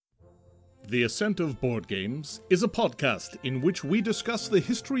The Ascent of Board Games is a podcast in which we discuss the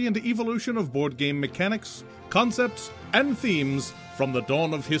history and evolution of board game mechanics, concepts, and themes from the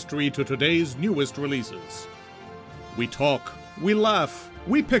dawn of history to today's newest releases. We talk, we laugh,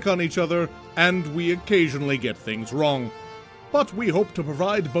 we pick on each other, and we occasionally get things wrong. But we hope to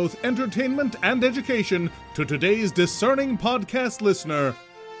provide both entertainment and education to today's discerning podcast listener,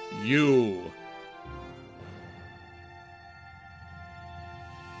 you.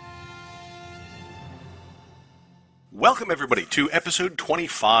 Welcome, everybody, to episode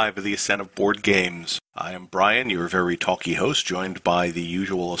 25 of the Ascent of Board Games. I am Brian, your very talky host, joined by the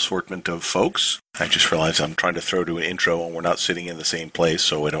usual assortment of folks. I just realized I'm trying to throw to an intro and we're not sitting in the same place,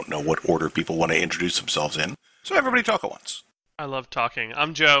 so I don't know what order people want to introduce themselves in. So everybody talk at once. I love talking.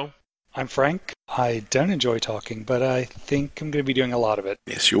 I'm Joe. I'm Frank. I don't enjoy talking, but I think I'm going to be doing a lot of it.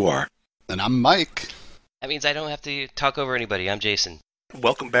 Yes, you are. And I'm Mike. That means I don't have to talk over anybody. I'm Jason.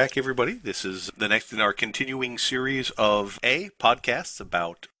 Welcome back, everybody. This is the next in our continuing series of A, podcasts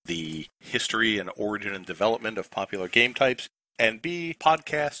about the history and origin and development of popular game types, and B,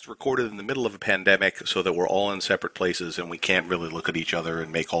 podcasts recorded in the middle of a pandemic so that we're all in separate places and we can't really look at each other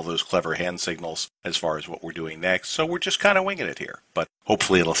and make all those clever hand signals as far as what we're doing next. So we're just kind of winging it here, but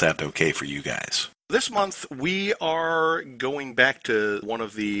hopefully it'll sound okay for you guys. This month, we are going back to one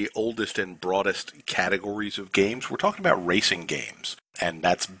of the oldest and broadest categories of games. We're talking about racing games, and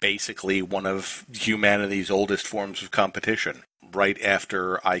that's basically one of humanity's oldest forms of competition. Right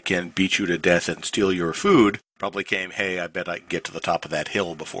after I can beat you to death and steal your food, probably came, hey, I bet I can get to the top of that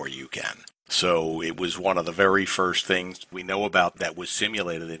hill before you can. So it was one of the very first things we know about that was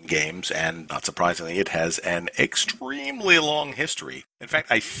simulated in games, and not surprisingly, it has an extremely long history. In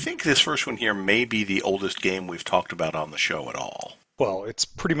fact, I think this first one here may be the oldest game we've talked about on the show at all. Well, it's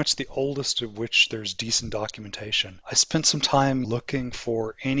pretty much the oldest of which there's decent documentation. I spent some time looking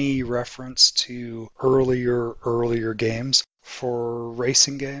for any reference to earlier games for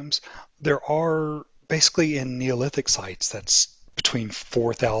racing games. There are basically in Neolithic sites that's between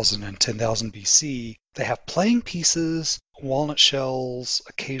 4,000 and 10,000 BC, they have playing pieces, walnut shells,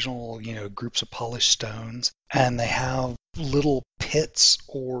 occasional, groups of polished stones, and they have little pits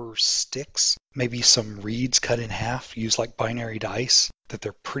or sticks, maybe some reeds cut in half, used like binary dice, that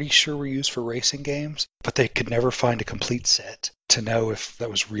they're pretty sure were used for racing games, but they could never find a complete set to know if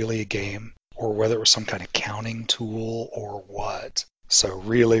that was really a game or whether it was some kind of counting tool or what. So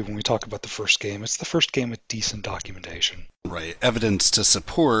really, when we talk about the first game, it's the first game with decent documentation. Right. Evidence to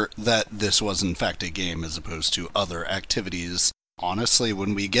support that this was in fact a game as opposed to other activities. Honestly,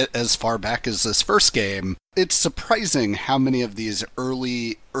 when we get as far back as this first game, it's surprising how many of these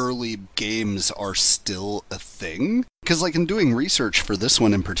early games are still a thing. Because, in doing research for this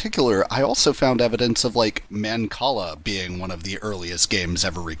one in particular, I also found evidence of, Mancala being one of the earliest games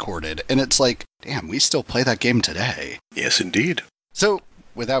ever recorded. And it's damn, we still play that game today. Yes, indeed. So,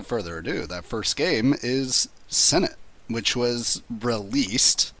 without further ado, that first game is Senet, which was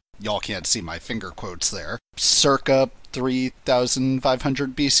released, y'all can't see my finger quotes there, circa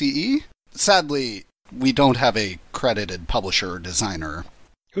 3,500 BCE. Sadly, we don't have a credited publisher or designer.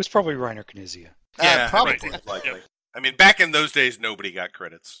 It was probably Reiner Knizia. Yeah, probably. Likely. I mean, back in those days, nobody got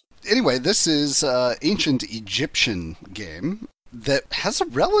credits. Anyway, this is an ancient Egyptian game that has a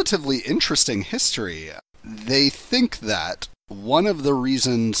relatively interesting history. They think that one of the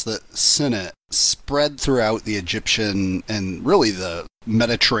reasons that Senet spread throughout the Egyptian and really the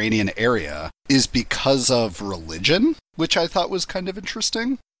Mediterranean area is because of religion, which I thought was kind of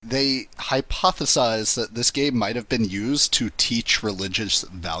interesting. They hypothesized that this game might have been used to teach religious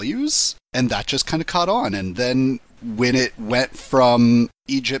values, and that just kind of caught on. And then when it went from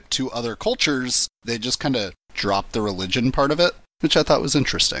Egypt to other cultures, they just kind of dropped the religion part of it, which I thought was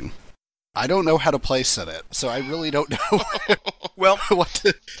interesting. I don't know how to play Senet, so I really don't know what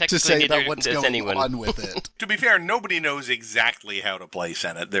to say about what's going on with it. To be fair, nobody knows exactly how to play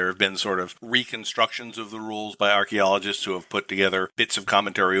Senet. There have been sort of reconstructions of the rules by archaeologists who have put together bits of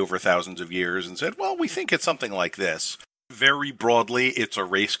commentary over thousands of years and said, well, we think it's something like this. Very broadly, it's a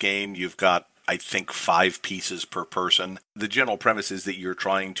race game. You've got, I think, 5 pieces per person. The general premise is that you're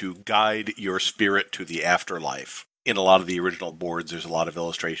trying to guide your spirit to the afterlife. In a lot of the original boards, there's a lot of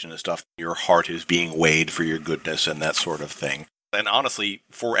illustration and stuff. Your heart is being weighed for your goodness and that sort of thing. And honestly,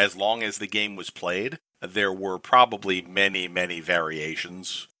 for as long as the game was played, there were probably many, many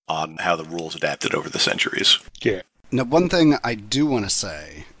variations on how the rules adapted over the centuries. Yeah. Now, one thing I do want to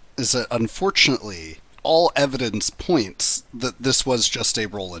say is that, unfortunately, all evidence points that this was just a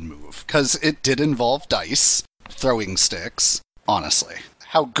roll and move, because it did involve dice, throwing sticks. Honestly,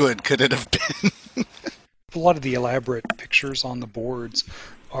 how good could it have been? A lot of the elaborate pictures on the boards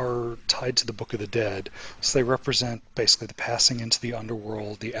are tied to the Book of the Dead. So they represent basically the passing into the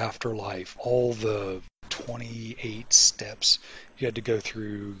underworld, the afterlife, all the 28 steps you had to go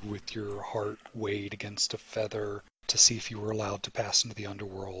through with your heart weighed against a feather to see if you were allowed to pass into the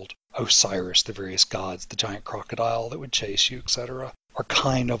underworld. Osiris, the various gods, the giant crocodile that would chase you, etc., are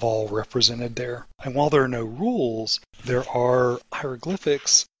kind of all represented there. And while there are no rules, there are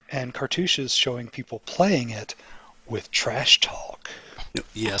hieroglyphics and cartouches showing people playing it with trash talk.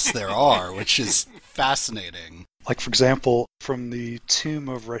 Yes, there are, which is fascinating. Like, for example, from the Tomb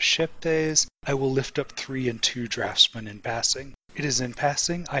of Resheptes, I will lift up 3 and 2 draftsmen in passing. It is in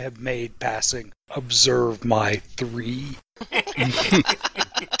passing I have made passing. Observe my 3.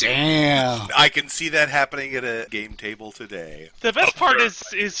 Damn. I can see that happening at a game table today. The best part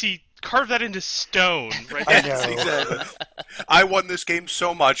is he carved that into stone. Right? I know. Yes, exactly. I won this game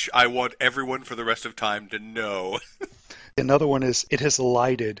so much, I want everyone for the rest of time to know. Another one is, it has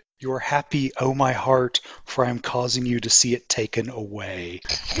alighted. You are happy, O my heart, for I am causing you to see it taken away.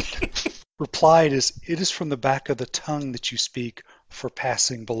 Replied is, it is from the back of the tongue that you speak, for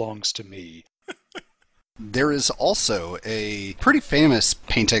passing belongs to me. There is also a pretty famous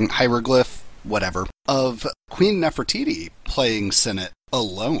painting, hieroglyph, whatever, of Queen Nefertiti playing Sinet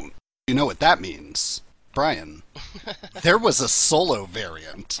alone. You know what that means, Brian. There was a solo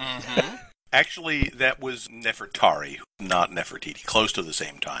variant. Mm-hmm. Actually, that was Nefertari, not Nefertiti. Close to the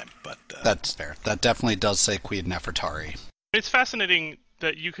same time, but... That's fair. That definitely does say Queen Nefertari. It's fascinating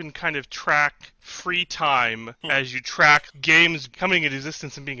that you can kind of track free time as you track games coming into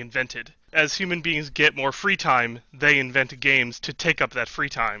existence and being invented. As human beings get more free time, they invent games to take up that free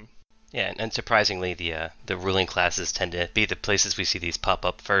time. Yeah, and surprisingly, the ruling classes tend to be the places we see these pop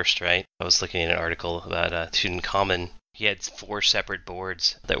up first, right? I was looking at an article about Tutankhamun. He had 4 separate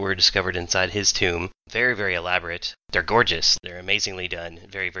boards that were discovered inside his tomb. Very, very elaborate. They're gorgeous. They're amazingly done.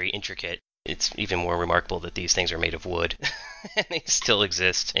 Very, very intricate. It's even more remarkable that these things are made of wood. And they still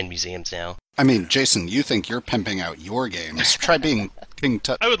exist in museums now. I mean, Jason, you think you're pimping out your games. Try being King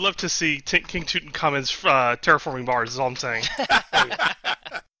Tut. I would love to see King Tutankhamun's terraforming Mars, is all I'm saying.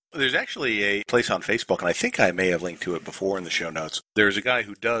 There's actually a place on Facebook, and I think I may have linked to it before in the show notes. There's a guy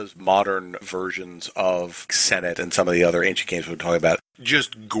who does modern versions of Senet and some of the other ancient games we're talking about.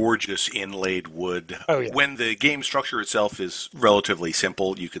 Just gorgeous inlaid wood. Oh, yeah. When the game structure itself is relatively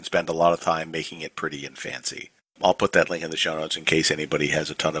simple, you can spend a lot of time making it pretty and fancy. I'll put that link in the show notes in case anybody has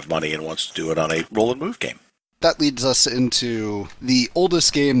a ton of money and wants to do it on a roll and move game. That leads us into the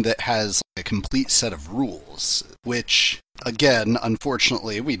oldest game that has a complete set of rules, which, again,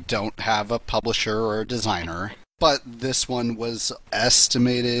 unfortunately, we don't have a publisher or a designer, but this one was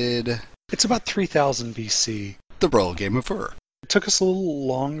estimated... It's about 3000 BC. The Royal Game of Ur. It took us a little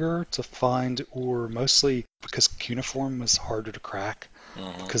longer to find Ur, mostly because cuneiform was harder to crack,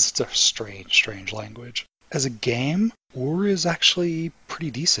 because it's a strange language. As a game, Ur is actually pretty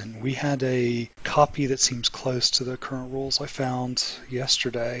decent. We had a copy that seems close to the current rules I found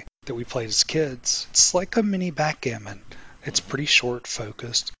yesterday that we played as kids. It's like a mini backgammon. It's pretty short,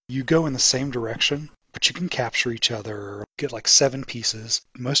 focused. You go in the same direction, but you can capture each other, get like 7 pieces.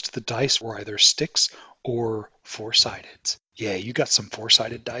 Most of the dice were either sticks or 4-sided. Yeah, you got some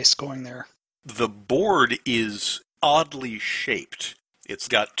 4-sided dice going there. The board is oddly shaped. It's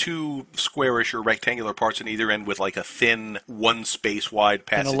got 2 squarish or rectangular parts on either end with like a thin 1 space wide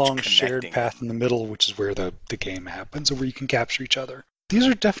passage and a long connecting. shared path in the middle, which is where the game happens, or where you can capture each other. These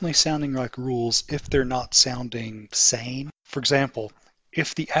are definitely sounding like rules if they're not sounding sane. For example,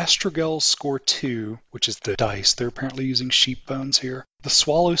 if the astragals score 2, which is the dice, they're apparently using sheep bones here, the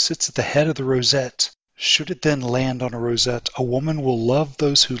swallow sits at the head of the rosette. Should it then land on a rosette, a woman will love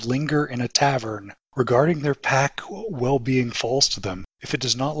those who linger in a tavern. Regarding their pack, well-being falls to them. If it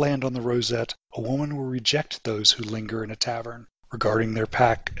does not land on the rosette, a woman will reject those who linger in a tavern. Regarding their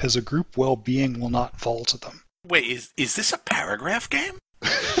pack, as a group, well-being will not fall to them. Wait, is this a paragraph game?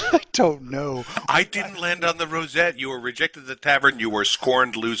 I don't know. I didn't land on the rosette. You were rejected at the tavern. You were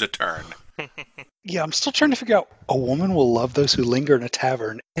scorned. Lose a turn. Yeah, I'm still trying to figure out, a woman will love those who linger in a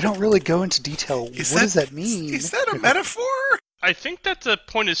tavern. They don't really go into detail. What does that mean? Is that a metaphor? I think that's a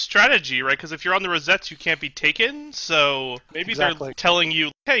point of strategy, right? Because if you're on the rosettes, you can't be taken, so maybe Exactly. they're telling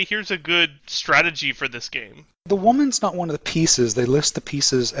you, hey, here's a good strategy for this game. The woman's not one of the pieces. They list the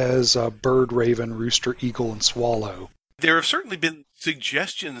pieces as bird, raven, rooster, eagle, and swallow. There have certainly been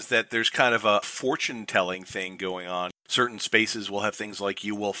suggestions that there's kind of a fortune-telling thing going on. Certain spaces will have things like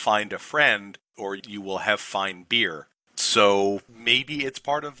you will find a friend or you will have fine beer. So maybe it's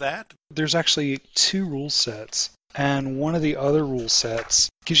part of that? There's actually 2 rule sets. And one of the other rule sets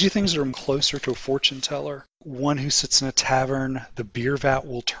gives you things that are closer to a fortune teller. One who sits in a tavern, the beer vat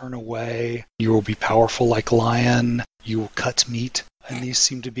will turn away. You will be powerful like lion. You will cut meat. And these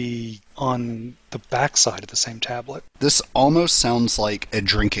seem to be on the backside of the same tablet. This almost sounds like a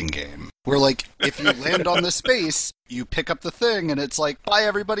drinking game. Where, like, if you land on the space, you pick up the thing, and it's like, buy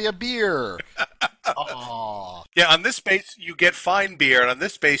everybody a beer. Aww. Yeah, on this space, you get fine beer, and on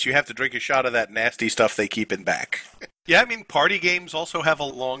this space, you have to drink a shot of that nasty stuff they keep in back. Yeah, I mean, party games also have a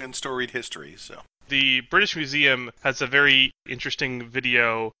long and storied history, so... The British Museum has a very interesting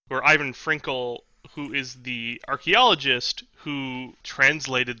video where Ivan Frankel, who is the archaeologist who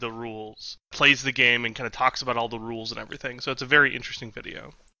translated the rules, plays the game and kind of talks about all the rules and everything. So it's a very interesting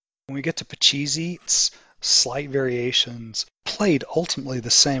video. When we get to Pachisi, it's slight variations, played ultimately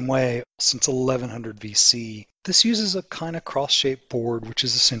the same way since 1100 BC. This uses a kind of cross-shaped board, which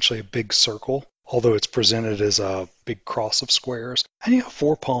is essentially a big circle, although it's presented as a big cross of squares. And you have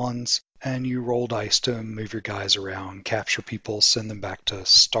 4 pawns, and you roll dice to move your guys around, capture people, send them back to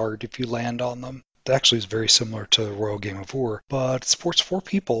start if you land on them. It actually is very similar to Royal Game of War, but it supports 4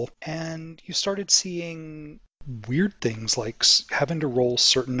 people, and you started seeing weird things like having to roll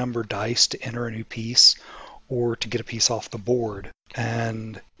certain number of dice to enter a new piece or to get a piece off the board.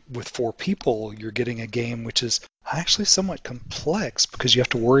 And with 4 people, you're getting a game which is actually somewhat complex because you have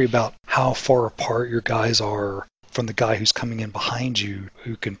to worry about how far apart your guys are from the guy who's coming in behind you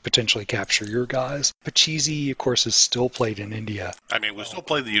who can potentially capture your guys. Pachisi, of course, is still played in India. I mean, we still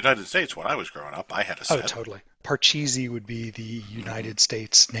played in the United States when I was growing up. I had a set. Oh, totally. Parcheesi would be the United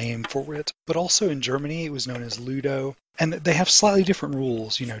States name for it. But also in Germany, it was known as Ludo. And they have slightly different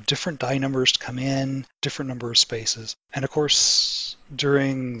rules, different die numbers to come in, different number of spaces. And of course,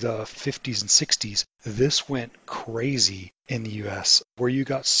 during the 50s and 60s, this went crazy in the US, where you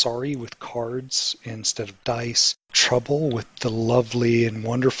got Sorry with cards instead of dice, Trouble with the lovely and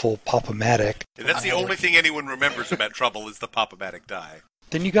wonderful Pop-O-Matic. And that's the only thing anyone remembers about Trouble is the Pop-O-Matic die.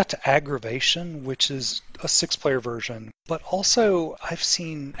 Then you got to Aggravation, which is a 6-player version. But also, I've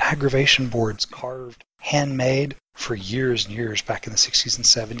seen Aggravation boards carved, handmade, for years and years back in the 60s and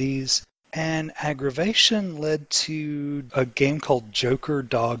 70s. And Aggravation led to a game called Joker,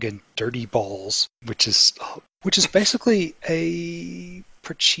 Dog, and Dirty Balls, which is basically a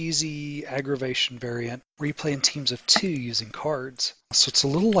Parcheesi Aggravation variant where you play in teams of 2 using cards. So it's a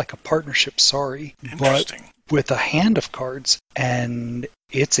little like a partnership Sorry, but with a hand of cards, and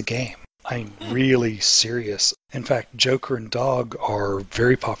it's a game. I'm really serious. In fact, Joker and Dog are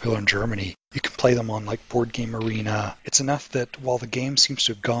very popular in Germany. You can play them on like Board Game Arena. It's enough that while the game seems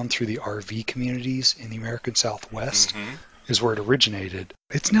to have gone through the RV communities in the American Southwest, is where it originated,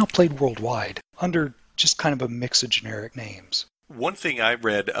 it's now played worldwide under just kind of a mix of generic names. One thing I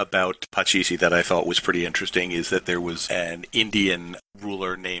read about Parcheesi that I thought was pretty interesting is that there was an Indian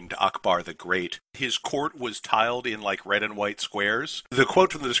ruler named Akbar the Great. His court was tiled in like red and white squares. The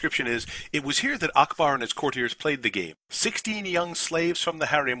quote from the description is, "It was here that Akbar and his courtiers played the game. 16 young slaves from the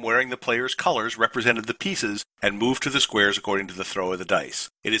harem wearing the players' colors represented the pieces and moved to the squares according to the throw of the dice.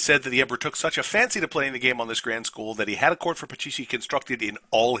 It is said that the emperor took such a fancy to playing the game on this grand school that he had a court for Parcheesi constructed in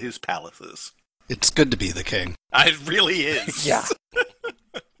all his palaces." It's good to be the king. It really is. Yeah.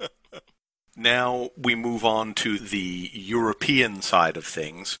 Now we move on to the European side of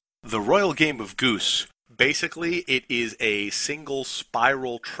things. The Royal Game of Goose, basically it is a single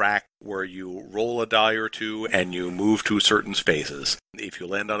spiral track where you roll a die or 2 and you move to certain spaces. If you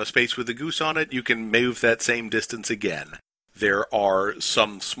land on a space with a goose on it, you can move that same distance again. There are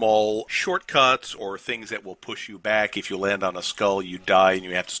some small shortcuts or things that will push you back. If you land on a skull, you die and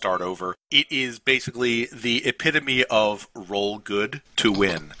you have to start over. It is basically the epitome of roll good to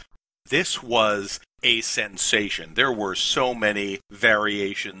win. This was a sensation. There were so many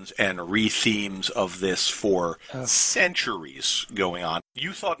variations and re-themes of this for centuries going on.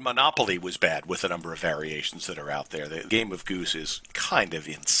 You thought Monopoly was bad with the number of variations that are out there. The Game of Goose is kind of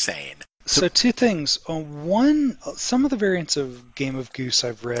insane. So 2 things. One, some of the variants of Game of Goose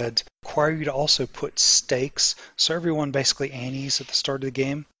I've read require you to also put stakes. So everyone basically antes at the start of the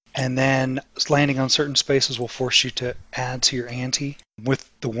game. And then landing on certain spaces will force you to add to your ante, with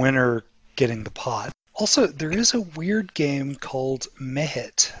the winner getting the pot. Also, there is a weird game called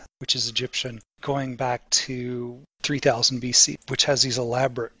Mehit, which is Egyptian, going back to 3000 BC, which has these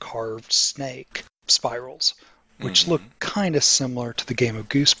elaborate carved snake spirals, which look kind of similar to the Game of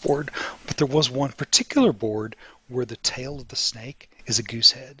Goose board, but there was one particular board where the tail of the snake is a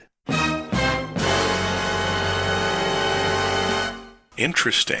goose head.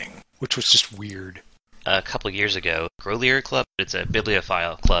 Interesting. Which was just weird. a couple years ago. Grolier Club, it's a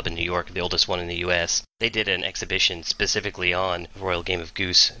bibliophile club in New York, the oldest one in the U.S. They did an exhibition specifically on Royal Game of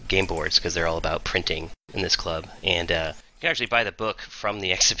Goose game boards because they're all about printing in this club. And you can actually buy the book from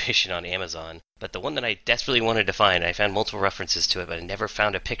the exhibition on Amazon. But the one that I desperately wanted to find, I found multiple references to it, but I never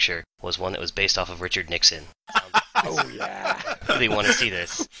found a picture, was one that was based off of Richard Nixon. Oh, yeah. I really want to see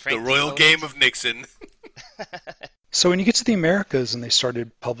this. The Royal Game of Nixon. So when you get to the Americas and they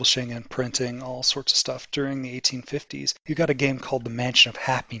started publishing and printing all sorts of stuff during the 1850s, you got a game called The Mansion of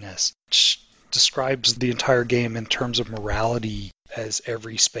Happiness, which describes the entire game in terms of morality, as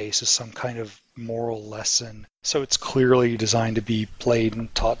every space is some kind of moral lesson. So it's clearly designed to be played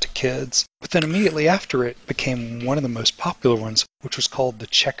and taught to kids. But then immediately after it became one of the most popular ones, which was called The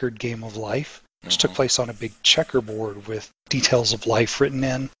Checkered Game of Life, which took place on a big checkerboard with details of life written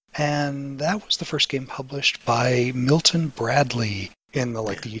in. And that was the first game published by Milton Bradley in the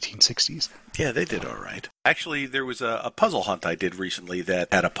 1860s. Yeah, they did all right. Actually, there was a puzzle hunt I did recently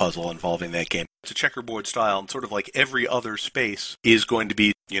that had a puzzle involving that game. It's a checkerboard style, and sort of like every other space is going to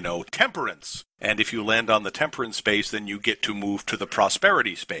be, temperance. And if you land on the temperance space, then you get to move to the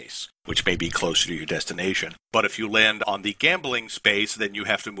prosperity space, which may be closer to your destination. But if you land on the gambling space, then you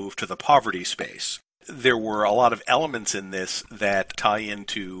have to move to the poverty space. There were a lot of elements in this that tie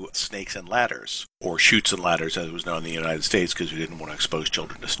into snakes and ladders, or chutes and ladders as it was known in the United States because we didn't want to expose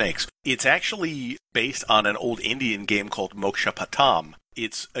children to snakes. It's actually based on an old Indian game called Moksha Patam.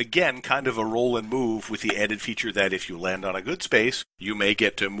 It's, again, kind of a roll and move with the added feature that if you land on a good space, you may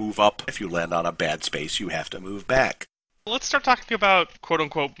get to move up. If you land on a bad space, you have to move back. Let's start talking about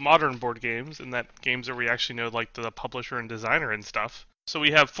quote-unquote modern board games, and that games that we actually know the publisher and designer and stuff. So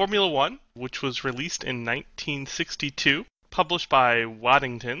we have Formula One, which was released in 1962, published by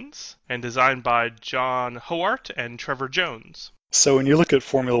Waddingtons, and designed by John Howart and Trevor Jones. So when you look at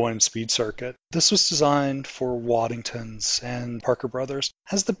Formula One Speed Circuit, this was designed for Waddingtons and Parker Brothers.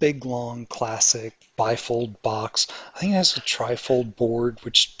 It has the big, long, classic bifold box. I think it has a trifold board,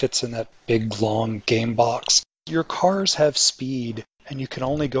 which fits in that big, long game box. Your cars have speed, and you can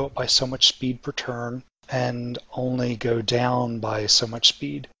only go up by so much speed per turn, and only go down by so much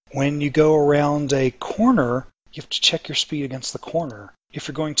speed. When you go around a corner, you have to check your speed against the corner. If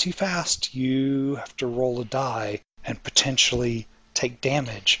you're going too fast, you have to roll a die and potentially take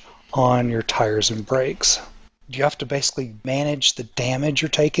damage on your tires and brakes. You have to basically manage the damage you're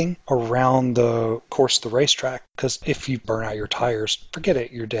taking around the course of the racetrack, because if you burn out your tires, forget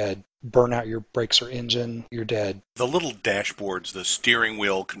it, you're dead. Burn out your brakes or engine, you're dead. The little dashboards, the steering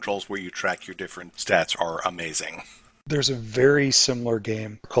wheel controls where you track your different stats are amazing. There's a very similar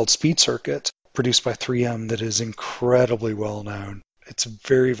game called Speed Circuit, produced by 3M, that is incredibly well known. It's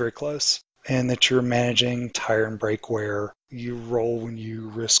very, very close, and that you're managing tire and brake wear. You roll when you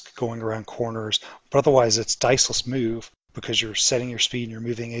risk going around corners, but otherwise it's diceless move because you're setting your speed and you're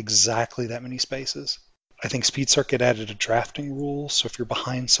moving exactly that many spaces. I think Speed Circuit added a drafting rule, so if you're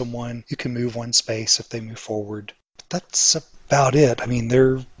behind someone, you can move one space if they move forward. But that's about it. I mean,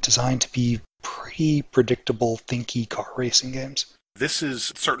 they're designed to be pretty predictable, thinky car racing games. This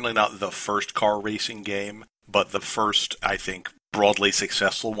is certainly not the first car racing game, but the first, I think, broadly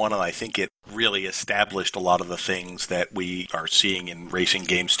successful one, and I think it really established a lot of the things that we are seeing in racing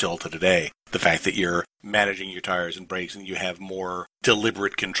games still to today. The fact that you're managing your tires and brakes and you have more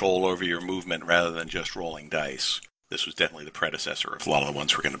deliberate control over your movement rather than just rolling dice. This was definitely the predecessor of a lot of the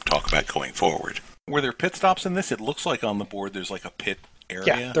ones we're going to talk about going forward. Were there pit stops in this? It looks like on the board there's like a pit area.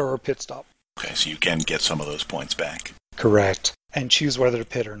 Yeah, there are pit stops. Okay, so you can get some of those points back. Correct. And choose whether to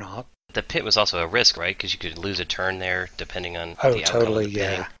pit or not. The pit was also a risk, right? Because you could lose a turn there depending on the outcome totally, of the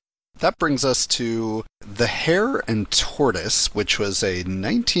pitting. yeah. That brings us to The Hare and Tortoise, which was a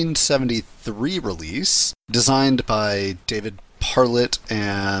 1973 release, designed by David Parlett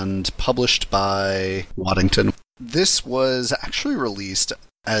and published by Waddington. This was actually released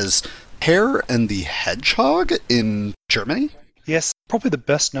as Hare and the Hedgehog in Germany. Yes, probably the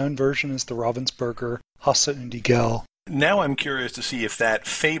best known version is the Ravensburger Hasse und die Gel. Now I'm curious to see if that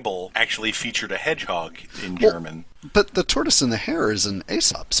fable actually featured a hedgehog in German. But The Tortoise and the Hare is an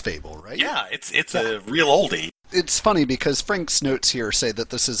Aesop's fable, right? Yeah, it's a real oldie. It's funny because Frank's notes here say that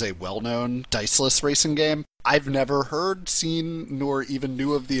this is a well-known diceless racing game. I've never heard, seen, nor even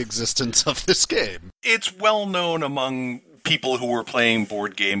knew of the existence of this game. It's well known among people who were playing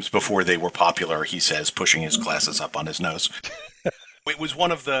board games before they were popular, he says, pushing his glasses up on his nose. It was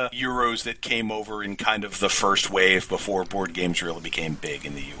one of the Euros that came over in kind of the first wave before board games really became big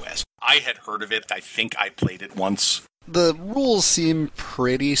in the U.S. I had heard of it. I think I played it once. The rules seem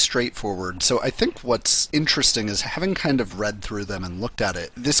pretty straightforward, so I think what's interesting is having kind of read through them and looked at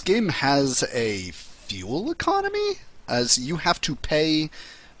it, this game has a fuel economy, as you have to pay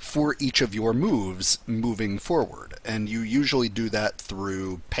for each of your moves moving forward, and you usually do that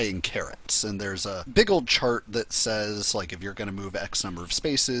through paying carrots. And there's a big old chart that says, like, if you're going to move X number of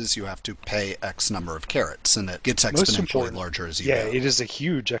spaces, you have to pay X number of carrots, and it gets exponentially larger as you go. Yeah, it is a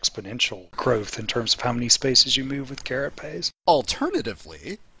huge exponential growth in terms of how many spaces you move with carrot pays.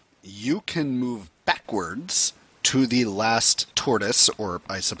 Alternatively, you can move backwards to the last tortoise, or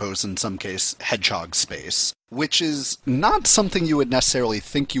I suppose in some case hedgehog space, which is not something you would necessarily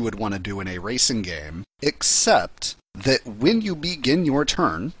think you would want to do in a racing game, except that when you begin your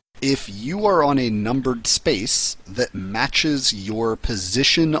turn, if you are on a numbered space that matches your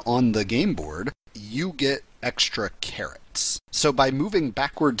position on the game board, you get extra carrots. So by moving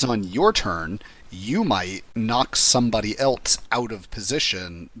backwards on your turn, you might knock somebody else out of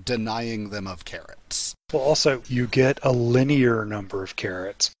position, denying them of carrots. Well, also, you get a linear number of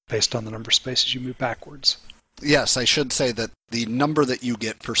carrots based on the number of spaces you move backwards. Yes, I should say that the number that you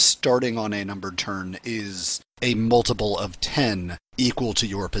get for starting on a numbered turn is a multiple of 10 equal to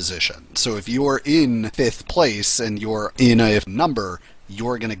your position. So if you're in 5th place and you're in a number,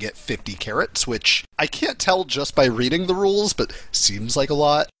 you're going to get 50 carrots, which I can't tell just by reading the rules, but seems like a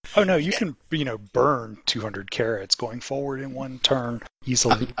lot. Oh, no, you can, burn 200 carrots going forward in one turn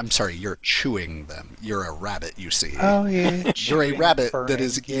easily. I'm sorry, you're chewing them. You're a rabbit, you see. Oh, yeah. You're a rabbit that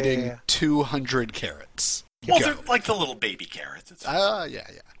is eating 200 carrots. Well, they're like the little baby carrots. Yeah.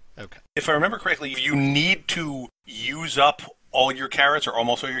 Okay. If I remember correctly, you need to use up all your carrots or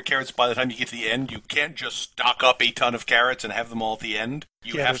almost all your carrots by the time you get to the end. You can't just stock up a ton of carrots and have them all at the end.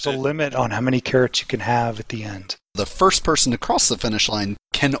 There's a limit on how many carrots you can have at the end. The first person to cross the finish line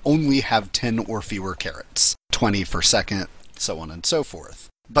can only have 10 or fewer carrots, 20 for second, so on and so forth.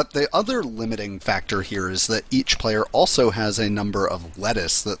 But the other limiting factor here is that each player also has a number of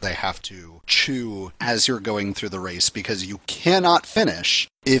lettuce that they have to chew as you're going through the race, because you cannot finish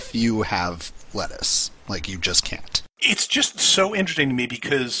if you have lettuce. Like, you just can't. It's just so interesting to me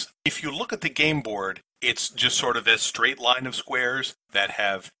because if you look at the game board, it's just sort of this straight line of squares that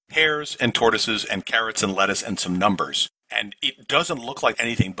have hares and tortoises and carrots and lettuce and some numbers. And it doesn't look like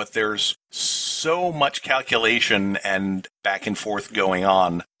anything, but there's so much calculation and back and forth going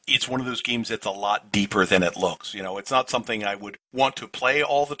on. It's one of those games that's a lot deeper than it looks. It's not something I would want to play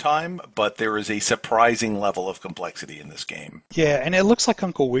all the time, but there is a surprising level of complexity in this game. Yeah, and it looks like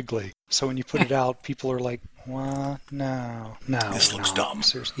Uncle Wiggily. So when you put it out, people are like, well, no. This looks dumb.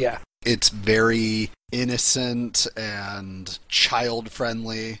 Seriously. Yeah. It's very innocent and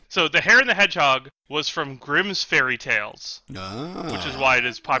child-friendly. So The Hare and the Hedgehog was from Grimm's Fairy Tales, which is why it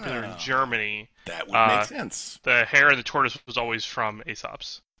is popular in Germany. That would make sense. The Hare and the Tortoise was always from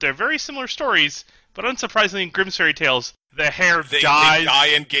Aesop's. They're very similar stories, but unsurprisingly in Grimm's Fairy Tales, the hare dies. They die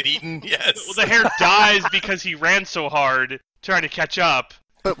and get eaten, yes. Well, the hare dies because he ran so hard trying to catch up.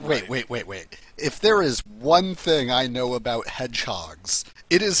 But wait. If there is one thing I know about hedgehogs,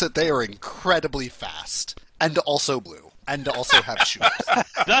 it is that they are incredibly fast, and also blue, and also have shoes.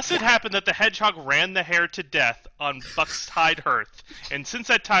 Thus it happened that the hedgehog ran the hare to death on Buxtide Hearth, and since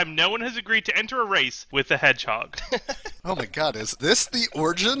that time no one has agreed to enter a race with the hedgehog. Oh my god, is this the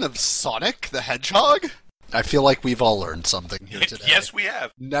origin of Sonic the Hedgehog? I feel like we've all learned something here today. Yes, we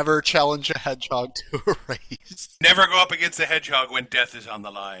have. Never challenge a hedgehog to a race. Never go up against a hedgehog when death is on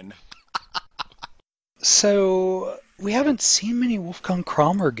the line. So, we haven't seen many Wolfgang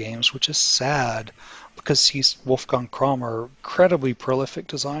Kramer games, which is sad, because Wolfgang Kramer, incredibly prolific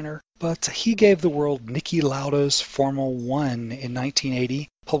designer, but he gave the world Niki Lauda's Formula 1 in 1980,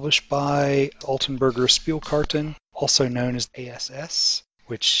 published by Altenburger Spielkarten, also known as ASS,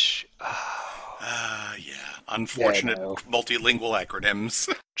 which... Unfortunate multilingual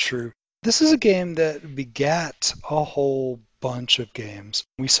acronyms. True. This is a game that begat a whole bunch of games.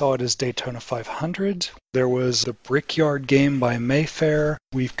 We saw it as Daytona 500. There was the Brickyard game by Mayfair.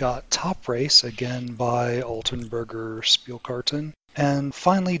 We've got Top Race, again by Altenburger Spielkarten. And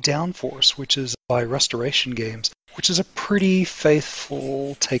finally Downforce, which is by Restoration Games, which is a pretty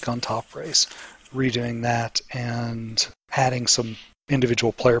faithful take on Top Race, redoing that and adding some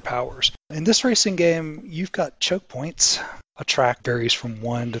individual player powers. In this racing game, you've got choke points. A track varies from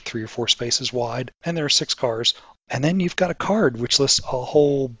 1 to 3 or 4 spaces wide, and there are 6 cars. And then you've got a card which lists a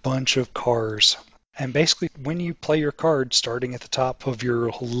whole bunch of cars. And basically, when you play your card, starting at the top of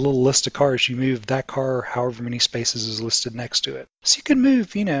your little list of cars, you move that car however many spaces is listed next to it. So you can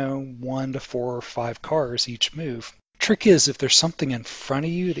move, 1 to 4 or 5 cars each move. Trick is, if there's something in front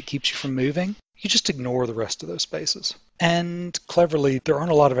of you that keeps you from moving, you just ignore the rest of those spaces. And cleverly, there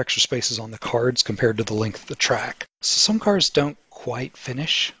aren't a lot of extra spaces on the cards compared to the length of the track. So some cars don't quite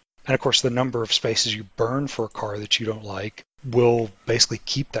finish. And of course, the number of spaces you burn for a car that you don't like will basically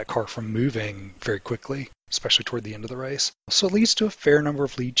keep that car from moving very quickly, especially toward the end of the race. So it leads to a fair number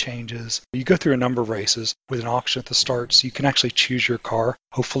of lead changes. You go through a number of races with an auction at the start, so you can actually choose your car,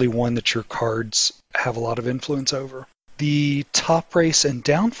 hopefully one that your cards have a lot of influence over. The Top Race and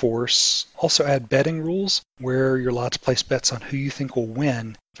Downforce also add betting rules where you're allowed to place bets on who you think will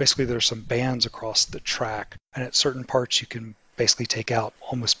win. Basically, there's some bands across the track, and at certain parts you can basically take out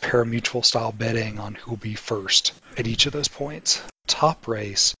almost pari-mutuel style betting on who will be first at each of those points. Top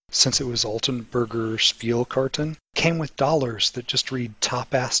Race, since it was Altenburger Spielkarten, came with dollars that just read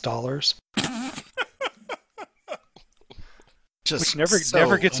top-ass dollars. Which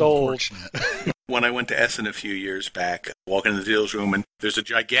never gets old. When I went to Essen a few years back, walking in the dealer's room, and there's a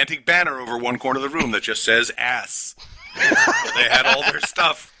gigantic banner over one corner of the room that just says ass. They had all their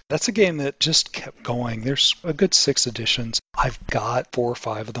stuff. That's a game that just kept going. There's a good 6 editions. I've got 4 or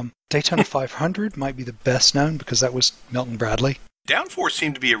 5 of them. Daytona 500 might be the best known because that was Milton Bradley. Downforce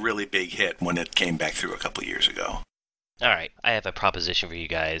seemed to be a really big hit when it came back through a couple of years ago. All right, I have a proposition for you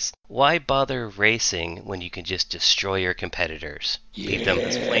guys. Why bother racing when you can just destroy your competitors? Leave them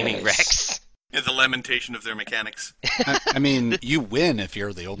as flaming wrecks. Yeah, the lamentation of their mechanics. I mean, you win if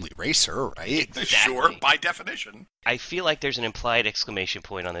you're the only racer, right? Exactly. Sure, by definition. I feel like there's an implied exclamation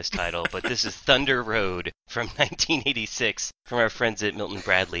point on this title, but this is Thunder Road from 1986 from our friends at Milton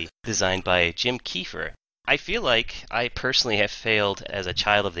Bradley, designed by Jim Kiefer. I feel like I personally have failed as a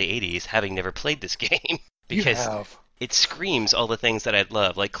child of the 80s, having never played this game. Because You have. it screams all the things that I'd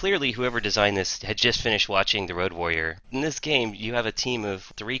love. Like, clearly, whoever designed this had just finished watching The Road Warrior. In this game, you have a team of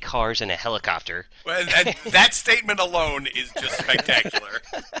 3 cars and a helicopter. Well, and that statement alone is just spectacular.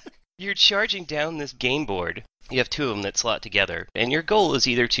 You're charging down this game board. You have 2 of them that slot together, and your goal is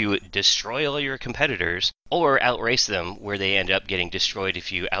either to destroy all your competitors or outrace them, where they end up getting destroyed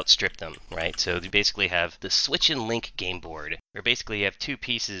if you outstrip them, right? So you basically have the Switch and Link game board, where basically you have 2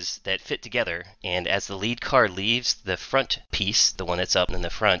 pieces that fit together, and as the lead car leaves the front piece, the one that's up in the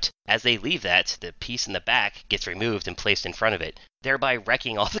front, as they leave that, the piece in the back gets removed and placed in front of it, thereby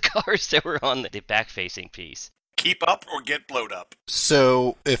wrecking all the cars that were on the back-facing piece. Keep up or get blowed up.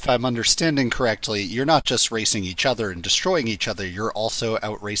 So, if I'm understanding correctly, you're not just racing each other and destroying each other, you're also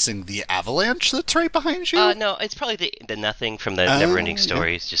outracing the avalanche that's right behind you? No, it's probably the nothing from the Neverending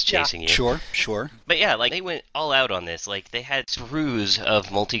Stories just chasing you. Sure. But yeah, like, they went all out on this. Like, they had sprues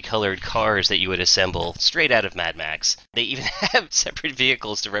of multicolored cars that you would assemble straight out of Mad Max. They even have separate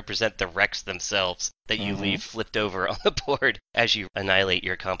vehicles to represent the wrecks themselves that you leave flipped over on the board as you annihilate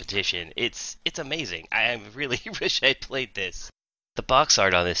your competition. It's amazing. I really wish I played this. The box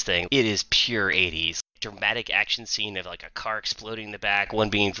art on this thing, it is pure 80s. Dramatic action scene of like a car exploding in the back, one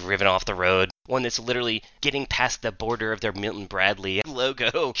being driven off the road, one that's literally getting past the border of their Milton Bradley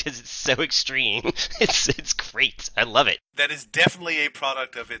logo because it's so extreme. It's great. I love it. That is definitely a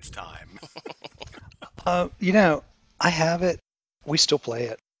product of its time. I have it. We still play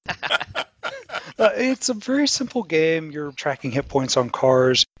it. It's a very simple game. You're tracking hit points on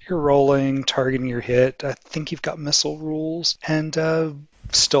cars. You're rolling, targeting your hit. I think you've got missile rules, and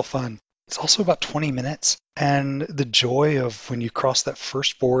still fun. It's also about 20 minutes, and the joy of when you cross that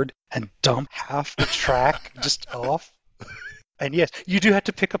first board and dump half the track just off. And yes, you do have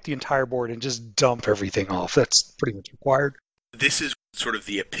to pick up the entire board and just dump everything off. That's pretty much required. This is sort of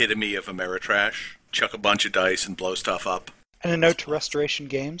the epitome of Ameritrash. Chuck a bunch of dice and blow stuff up. And a note to Restoration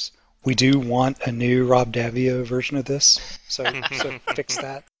Games. We do want a new Rob Davio version of this, so fix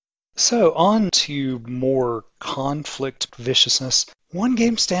that. So on to more conflict viciousness. One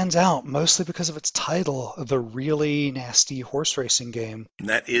game stands out mostly because of its title, the really nasty horse racing game.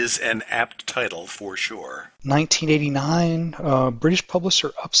 That is an apt title for sure. 1989, British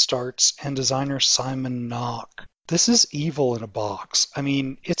publisher Upstarts and designer Simon Knock. This is evil in a box. I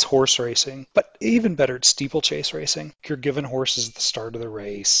mean, it's horse racing, but even better, it's steeplechase racing. You're given horses at the start of the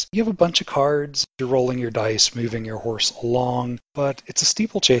race. You have a bunch of cards. You're rolling your dice, moving your horse along, but it's a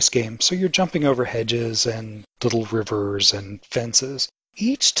steeplechase game, so you're jumping over hedges and little rivers and fences.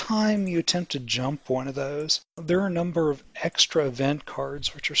 Each time you attempt to jump one of those, there are a number of extra event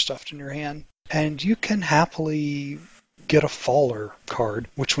cards which are stuffed in your hand, and you can happily get a faller card,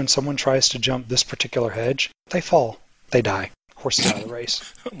 which when someone tries to jump this particular hedge, they fall. They die. Horse is out of the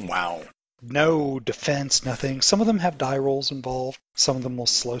race. Wow. No defense, nothing. Some of them have die rolls involved. Some of them will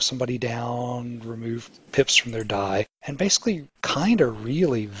slow somebody down, remove pips from their die, and basically kind of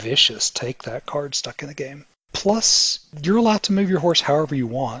really vicious take that card stuck in the game. Plus, you're allowed to move your horse however you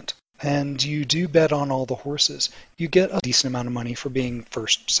want. And you do bet on all the horses. You get a decent amount of money for being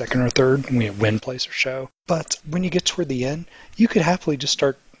first, second, or third, win, place, or show. But when you get toward the end, you could happily just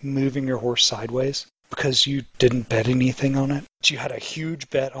start moving your horse sideways because you didn't bet anything on it. You had a huge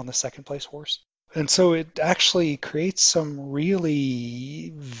bet on the second place horse. And so it actually creates some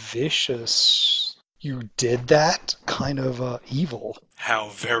really vicious, you did that kind of evil. How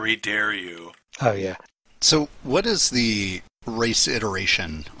very dare you? Oh, yeah. So what is the race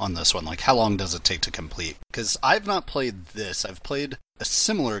iteration on this one? Like, how long does it take to complete? Because I've not played this. I've played a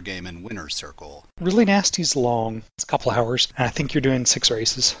similar game in Winner's Circle. Really Nasty's long. It's a couple hours. And I think you're doing 6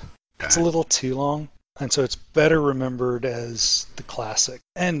 races. Okay. It's a little too long. And so it's better remembered as the classic.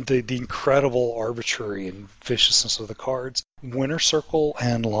 And the incredible arbitrary and viciousness of the cards. Winner's Circle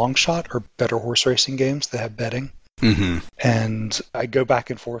and Longshot are better horse racing games that have betting. Mm-hmm. And I go back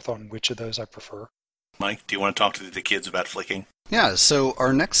and forth on which of those I prefer. Mike, do you want to talk to the kids about flicking? Yeah, so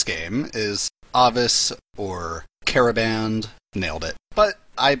our next game is Avis or Caraband. Nailed it. But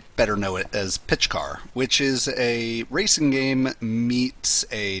I better know it as Pitch Car, which is a racing game meets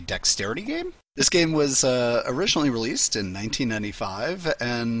a dexterity game. This game was originally released in 1995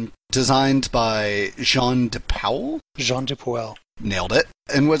 and designed by Jean Dupuel. Jean Dupuel. Nailed it.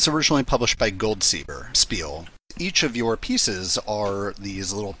 And was originally published by Goldsieber Spiel. Each of your pieces are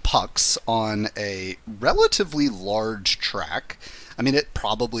these little pucks on a relatively large track. I mean, it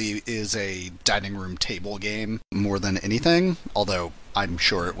probably is a dining room table game more than anything, although I'm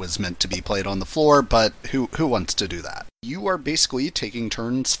sure it was meant to be played on the floor, but who wants to do that? You are basically taking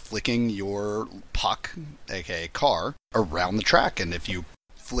turns flicking your puck, aka car, around the track, and if you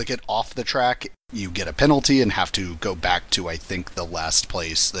flick it off the track, you get a penalty and have to go back to, I think, the last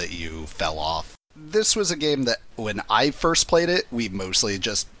place that you fell off. This was a game that, when I first played it, we mostly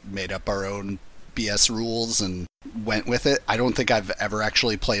just made up our own BS rules and went with it. I don't think I've ever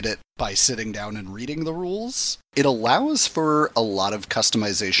actually played it by sitting down and reading the rules. It allows for a lot of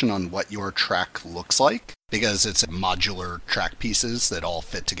customization on what your track looks like, because it's modular track pieces that all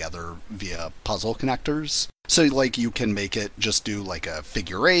fit together via puzzle connectors. So, like, you can make it just do, like, a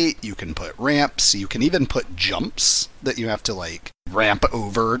figure 8, you can put ramps, you can even put jumps that you have to, like, ramp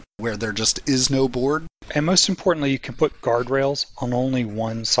over where there just is no board. And most importantly, you can put guardrails on only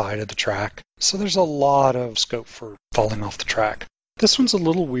one side of the track. So there's a lot of scope for falling off the track. This one's a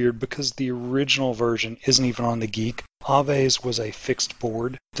little weird because the original version isn't even on the Geek. Aves was a fixed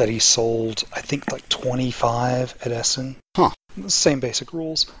board that he sold, I think, like 25 at Essen. Huh. Same basic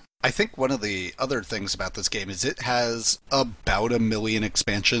rules. I think one of the other things about this game is it has about 1 million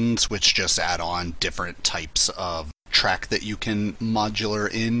expansions, which just add on different types of track that you can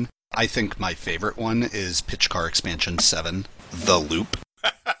modular in. I think my favorite one is Pitch Car Expansion 7, The Loop.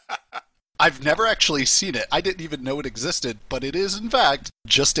 I've never actually seen it. I didn't even know it existed, but it is, in fact,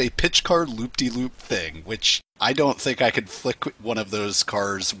 just a pitch car loop-de-loop thing, which I don't think I could flick one of those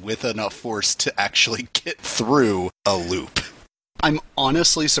cars with enough force to actually get through a loop. I'm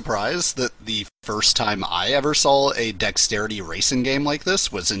honestly surprised that the first time I ever saw a dexterity racing game like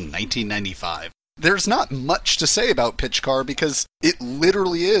this was in 1995. There's not much to say about Pitch Car because it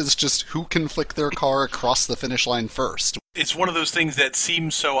literally is just who can flick their car across the finish line first. It's one of those things that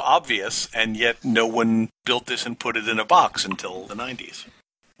seems so obvious, and yet no one built this and put it in a box until the 90s.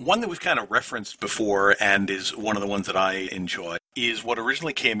 One that we've kind of referenced before, and is one of the ones that I enjoy, is what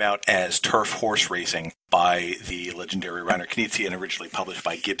originally came out as Turf Horse Racing by the legendary Reiner Knizia and originally published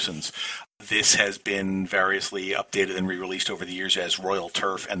by Gibson's. This has been variously updated and re-released over the years as Royal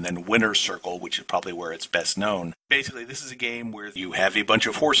Turf and then Winner's Circle, which is probably where it's best known. Basically, this is a game where you have a bunch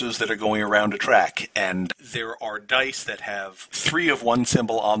of horses that are going around a track, and there are dice that have 3 of one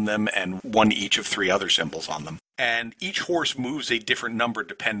symbol on them and 1 each of 3 other symbols on them. And each horse moves a different number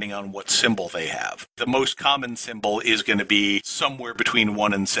depending on what symbol they have. The most common symbol is going to be somewhere between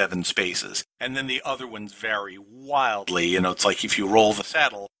 1 and 7 spaces. And then the other ones vary wildly. You know, it's like if you roll the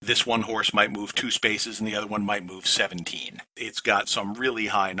saddle, this one horse might move 2 spaces and the other one might move 17. It's got some really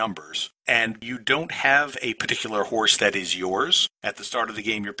high numbers. And you don't have a particular horse that is yours. At the start of the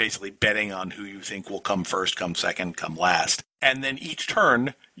game, you're basically betting on who you think will come first, come second, come last. And then each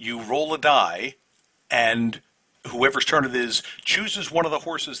turn, you roll a die, and whoever's turn it is chooses one of the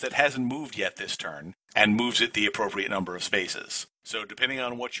horses that hasn't moved yet this turn and moves it the appropriate number of spaces. So depending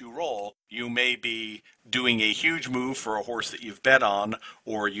on what you roll, you may be doing a huge move for a horse that you've bet on,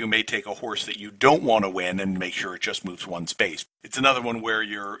 or you may take a horse that you don't want to win and make sure it just moves 1 space. It's another one where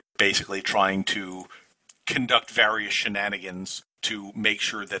you're basically trying to conduct various shenanigans to make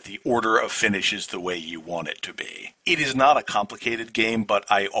sure that the order of finish is the way you want it to be. It is not a complicated game, but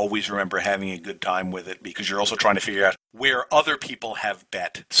I always remember having a good time with it because you're also trying to figure out where other people have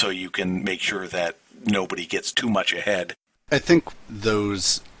bet so you can make sure that nobody gets too much ahead. I think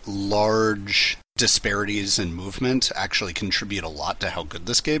those large disparities in movement actually contribute a lot to how good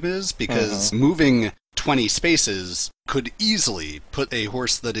this game is, because moving 20 spaces could easily put a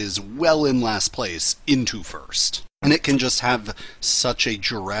horse that is well in last place into first. And it can just have such a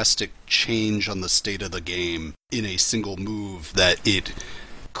drastic change on the state of the game in a single move that it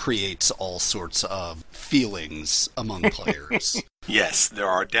creates all sorts of feelings among players. Yes, there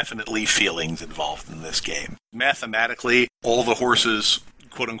are definitely feelings involved in this game. Mathematically, all the horses'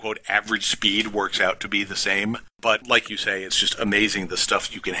 quote-unquote average speed works out to be the same. But like you say, it's just amazing the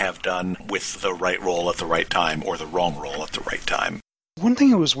stuff you can have done with the right roll at the right time or the wrong roll at the right time. One thing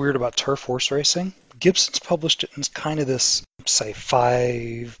that was weird about turf horse racing, Gibson's published it in kind of this, say,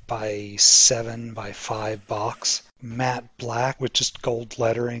 5x7x5 box, matte black with just gold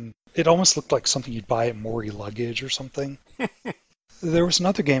lettering. It almost looked like something you'd buy at Maury Luggage or something. There was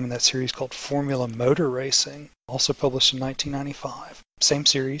another game in that series called Formula Motor Racing, also published in 1995. Same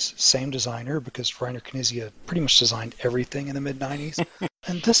series, same designer, because Reiner Knizia pretty much designed everything in the mid-90s.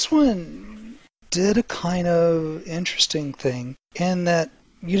 And this one did a kind of interesting thing in that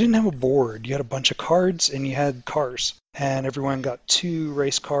you didn't have a board. You had a bunch of cards, and you had cars. And everyone got 2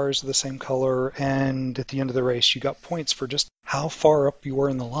 race cars of the same color, and at the end of the race, you got points for just how far up you were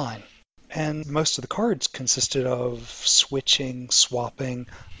in the line. And most of the cards consisted of switching, swapping,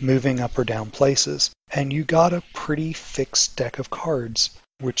 moving up or down places. And you got a pretty fixed deck of cards,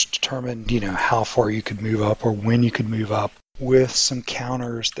 which determined, how far you could move up or when you could move up, with some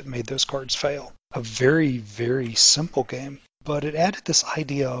counters that made those cards fail. A very, very simple game. But it added this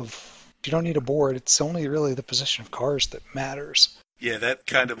idea of, you don't need a board, it's only really the position of cards that matters. Yeah, that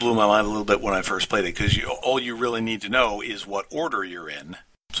kind of blew my mind a little bit when I first played it, because all you really need to know is what order you're in.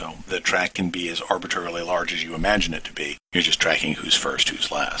 So the track can be as arbitrarily large as you imagine it to be. You're just tracking who's first,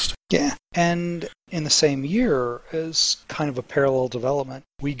 who's last. Yeah, and in the same year, as kind of a parallel development,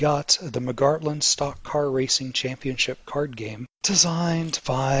 we got the McGartland Stock Car Racing Championship card game, designed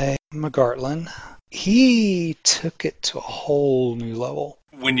by McGartland. He took it to a whole new level.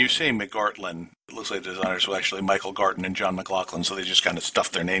 When you say McGartland, it looks like the designers were actually Michael Garton and John McLaughlin, so they just kind of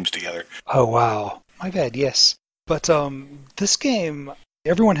stuffed their names together. Oh, wow. My bad, yes. But this game,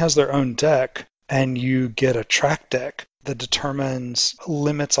 everyone has their own deck, and you get a track deck that determines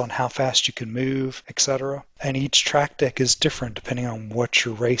limits on how fast you can move, etc. And each track deck is different depending on what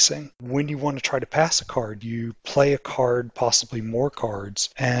you're racing. When you want to try to pass a card, you play a card, possibly more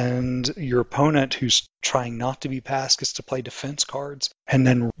cards, and your opponent who's trying not to be passed gets to play defense cards, and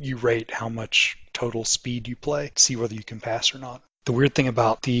then you rate how much total speed you play, see whether you can pass or not. The weird thing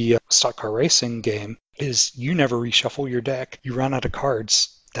about the stock car racing game is you never reshuffle your deck. You run out of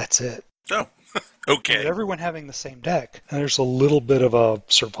cards. That's it. Oh, okay. With everyone having the same deck, and there's a little bit of a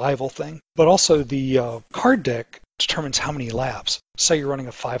survival thing. But also the card deck determines how many laps. Say you're running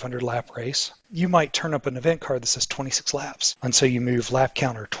a 500-lap race. You might turn up an event card that says 26 laps. And so you move lap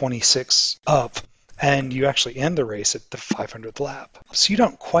counter 26 up, and you actually end the race at the 500th lap. So you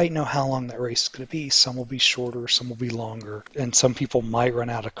don't quite know how long that race is going to be. Some will be shorter, some will be longer, and some people might run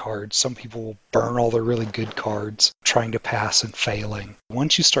out of cards. Some people will burn all their really good cards trying to pass and failing.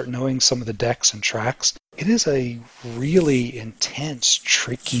 Once you start knowing some of the decks and tracks, it is a really intense,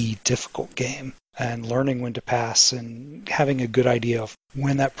 tricky, difficult game. And learning when to pass and having a good idea of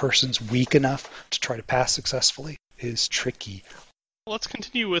when that person's weak enough to try to pass successfully is tricky. Let's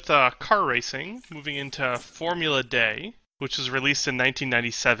continue with car racing, moving into Formula Day, which was released in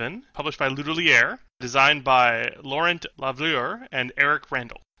 1997, published by Ludolier, designed by Laurent Lavallure and Eric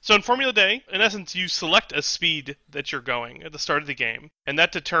Randall. So in Formula Day, in essence, you select a speed that you're going at the start of the game, and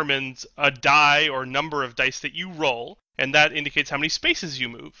that determines a die or number of dice that you roll, and that indicates how many spaces you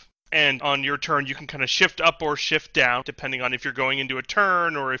move. And on your turn, you can kind of shift up or shift down, depending on if you're going into a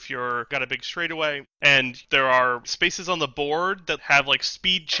turn or if you're got a big straightaway. And there are spaces on the board that have like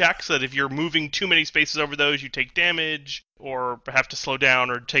speed checks that if you're moving too many spaces over those, you take damage or have to slow down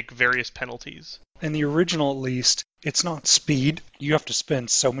or take various penalties. In the original, at least, it's not speed. You have to spend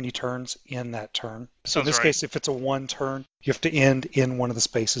so many turns in that turn. So in this case, if it's a one turn, you have to end in one of the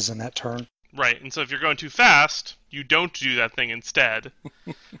spaces in that turn. Right, and so if you're going too fast, you don't do that thing instead,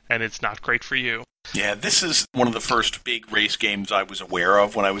 and it's not great for you. Yeah, this is one of the first big race games I was aware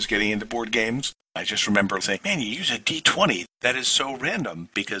of when I was getting into board games. I just remember saying, man, you use a D20. That is so random,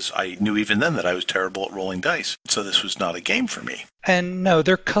 because I knew even then that I was terrible at rolling dice. So this was not a game for me. And no,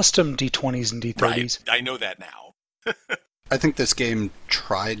 they're custom D20s and D30s. Right, I know that now. I think this game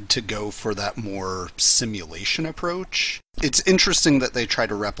tried to go for that more simulation approach. It's interesting that they try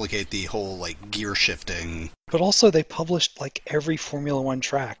to replicate the whole, like, gear shifting. But also they published, like, every Formula One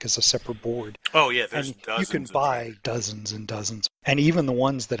track as a separate board. Oh, yeah, there's And dozens. you can buy dozens and dozens. And even the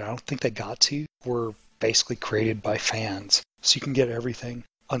ones that I don't think they got to were basically created by fans. So you can get everything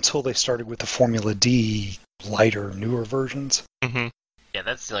until they started with the Formula D lighter, newer versions. Mm-hmm. Yeah,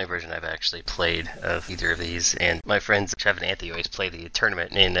 that's the only version I've actually played of either of these. And my friends, Trev and Anthony, always play the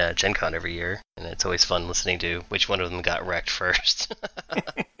tournament in Gen Con every year. And it's always fun listening to which one of them got wrecked first.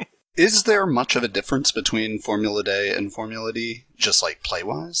 Is there much of a difference between Formula Day and Formula D, just like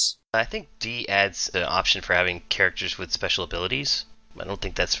play-wise? I think D adds an option for having characters with special abilities. I don't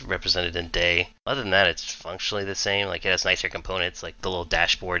think that's represented in Day. Other than that, it's functionally the same. Like, it has nicer components, like the little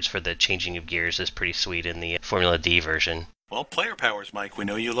dashboards for the changing of gears is pretty sweet in the Formula D version. Well, player powers, Mike. We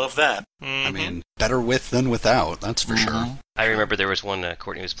know you love that. Mm-hmm. I mean, better with than without, that's for sure. I remember there was one,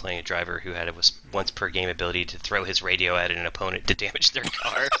 Courtney was playing a driver who had a once per game ability to throw his radio at an opponent to damage their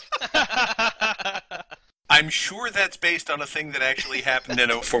car. I'm sure that's based on a thing that actually happened in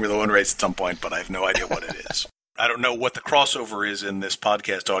a Formula One race at some point, but I have no idea what it is. I don't know what the crossover is in this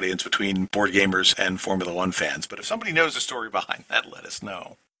podcast audience between board gamers and Formula One fans, but if somebody knows the story behind that, let us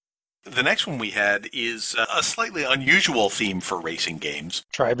know. The next one we had is a slightly unusual theme for racing games.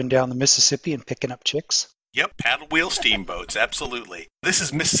 Driving down the Mississippi and picking up chicks. Yep, paddle wheel steamboats, absolutely. This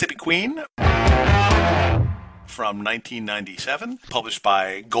is Mississippi Queen from 1997, published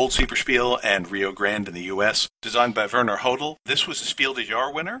by Gold Spiel and Rio Grande in the U.S., designed by Werner Hodel. This was a Spiel des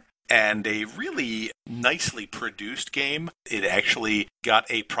Jahres winner, and a really nicely produced game. It actually got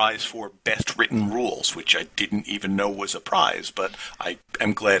a prize for Best Written Rules, which I didn't even know was a prize, but I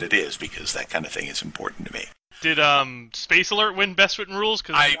am glad it is, because that kind of thing is important to me. Did Space Alert win Best Written Rules?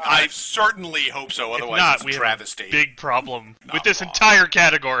 Cause I certainly hope so, otherwise not, it's a we travesty. have a big problem Not with this wrong. entire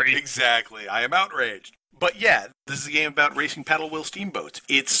category. Exactly. I am outraged. But yeah, this is a game about racing paddle wheel steamboats.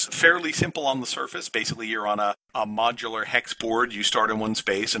 It's fairly simple on the surface. Basically, you're on a modular hex board. You start in one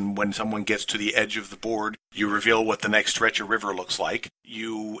space, and when someone gets to the edge of the board, you reveal what the next stretch of river looks like.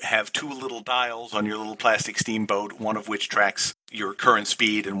 You have two little dials on your little plastic steamboat, one of which tracks your current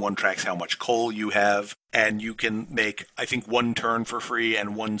speed and one tracks how much coal you have. And you can make, I think, one turn for free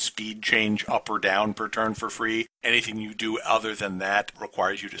and one speed change up or down per turn for free. Anything you do other than that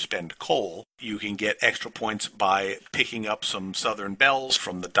requires you to spend coal. You can get extra points by picking up some Southern Bells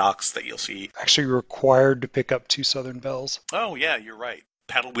from the docks that you'll see. Actually required to pick up 2 Southern Bells. Oh, yeah, you're right.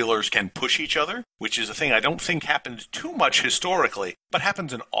 Paddle wheelers can push each other, which is a thing I don't think happened too much historically, but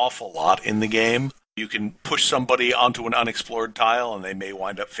happens an awful lot in the game. You can push somebody onto an unexplored tile, and they may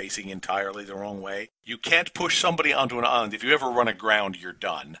wind up facing entirely the wrong way. You can't push somebody onto an island. If you ever run aground, you're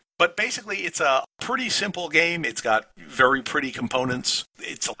done. But basically, it's a pretty simple game. It's got very pretty components.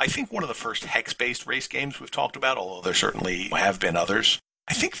 It's, I think, one of the first hex-based race games we've talked about, although there certainly have been others.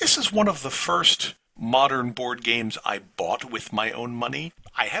 I think this is one of the first modern board games I bought with my own money.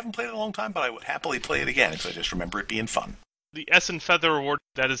 I haven't played it in a long time, but I would happily play it again, because I just remember it being fun. The Essen Feather Award,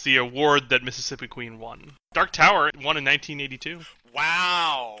 that is the award that Mississippi Queen won. Dark Tower won in 1982.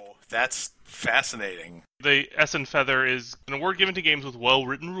 Wow, that's fascinating. The Essen Feather is an award given to games with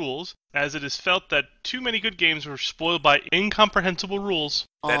well-written rules, as it is felt that too many good games were spoiled by incomprehensible rules.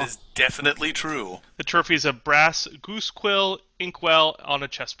 That is definitely true. The trophy is a brass goose quill inkwell on a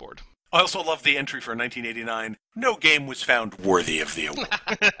chessboard. I also love the entry for 1989. No game was found worthy of the award.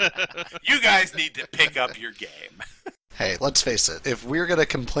 You guys need to pick up your game. Hey, let's face it, if we're going to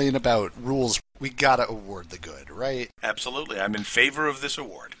complain about rules, we gotta award the good, right? Absolutely. I'm in favor of this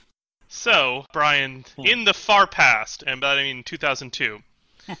award. So, Brian, in the far past, and by that I mean 2002,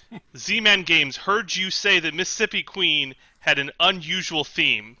 Z-Man Games heard you say that Mississippi Queen had an unusual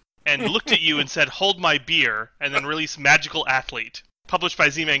theme, and looked at you and said, "Hold my beer," and then released Magical Athlete. Published by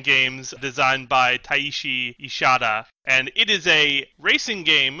Z-Man Games, designed by Taishi Ishida. And it is a racing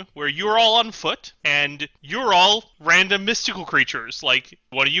game where you're all on foot, and you're all random mystical creatures. Like,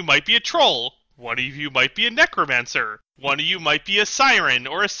 one of you might be a troll, one of you might be a necromancer, one of you might be a siren,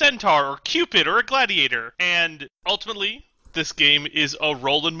 or a centaur, or Cupid, or a gladiator. And ultimately, this game is a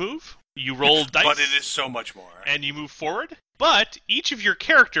roll and move. You roll dice. But it is so much more. And you move forward. But each of your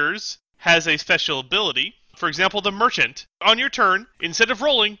characters has a special ability. For example, the merchant. On your turn, instead of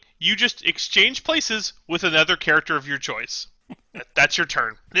rolling, you just exchange places with another character of your choice. That's your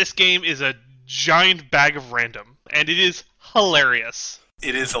turn. This game is a giant bag of random, and it is hilarious.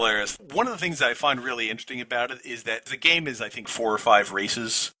 It is hilarious. One of the things that I find really interesting about it is that the game is, I think, 4 or 5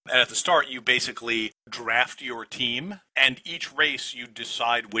 races. And at the start, you basically draft your team, and each race you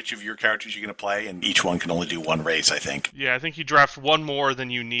decide which of your characters you're going to play, and each one can only do 1 race, I think. Yeah, I think you draft 1 more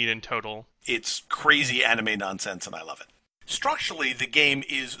than you need in total. It's crazy anime nonsense, and I love it. Structurally, the game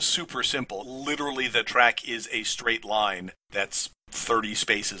is super simple. Literally, the track is a straight line that's 30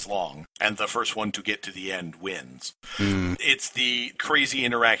 spaces long, and the first one to get to the end wins. It's the crazy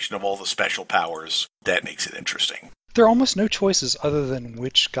interaction of all the special powers that makes it interesting. There are almost no choices other than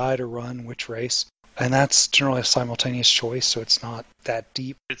which guy to run, which race. And that's generally a simultaneous choice, so it's not that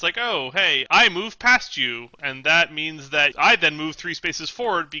deep. It's like, oh, hey, I move past you, and that means that I then move 3 spaces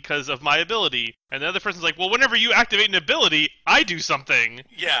forward because of my ability. And the other person's like, well, whenever you activate an ability, I do something.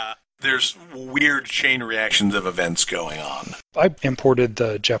 Yeah, there's weird chain reactions of events going on. I imported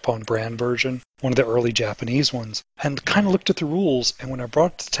the Japon brand version, one of the early Japanese ones, and kind of looked at the rules, and when I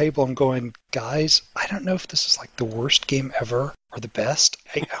brought it to the table, I'm going, guys, I don't know if this is like the worst game ever or the best.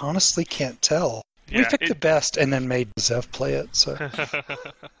 I honestly can't tell. We picked the best and then made Zev play it. So.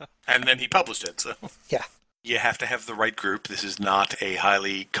 And then he published it, so. Yeah. You have to have the right group. This is not a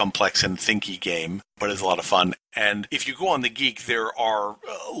highly complex and thinky game, but it's a lot of fun. And if you go on the Geek, there are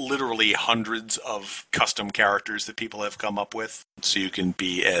literally hundreds of custom characters that people have come up with, so you can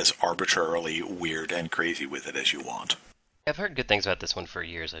be as arbitrarily weird and crazy with it as you want. I've heard good things about this one for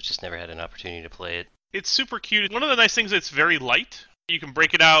years. I've just never had an opportunity to play it. It's super cute. One of the nice things is it's very light. You can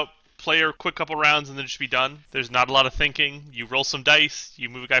break it out, play a quick couple rounds, and then it should be done. There's not a lot of thinking. You roll some dice, you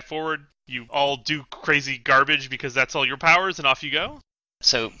move a guy forward, you all do crazy garbage because that's all your powers, and off you go.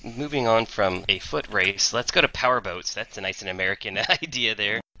 So, moving on from a foot race, let's go to powerboats. That's a nice and American idea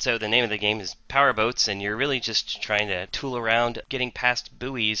there. So the name of the game is Powerboats, and you're really just trying to tool around getting past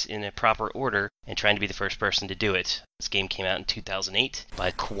buoys in a proper order and trying to be the first person to do it. This game came out in 2008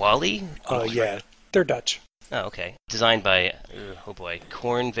 by Quali. Yeah, they're Dutch. Oh, okay. Designed by,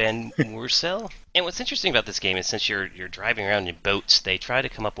 Korn van Moorsel. And what's interesting about this game is since you're driving around in boats, they try to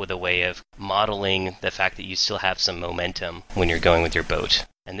come up with a way of modeling the fact that you still have some momentum when you're going with your boat.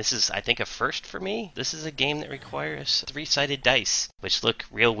 And this is, I think, a first for me. This is a game that requires 3-sided dice, which look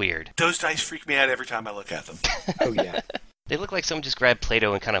real weird. Those dice freak me out every time I look at them. Oh, yeah. They look like someone just grabbed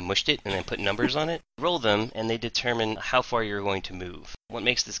Play-Doh and kind of mushed it and then put numbers on it. Roll them, and they determine how far you're going to move. What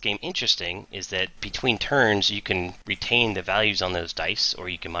makes this game interesting is that between turns, you can retain the values on those dice, or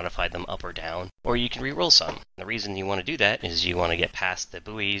you can modify them up or down, or you can re-roll some. The reason you want to do that is you want to get past the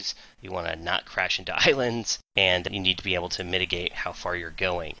buoys, you want to not crash into islands, and you need to be able to mitigate how far you're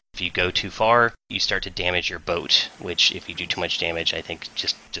going. If you go too far, you start to damage your boat, which, if you do too much damage, I think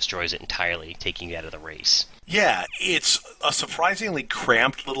just destroys it entirely, taking you out of the race. Yeah, it's a surprisingly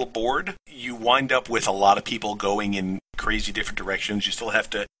cramped little board. You wind up with a lot of people going in crazy different directions. You still have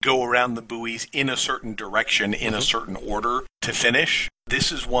to go around the buoys in a certain direction, in a certain order to finish.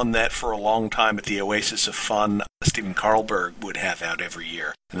 This is one that for a long time at the Oasis of Fun, Stephen Carlberg would have out every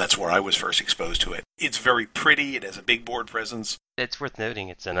year, and that's where I was first exposed to it. It's very pretty. It has a big board presence. It's worth noting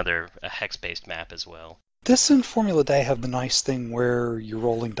it's a hex-based map as well. This and Formula Day have the nice thing where you're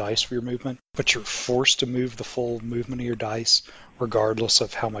rolling dice for your movement, but you're forced to move the full movement of your dice, regardless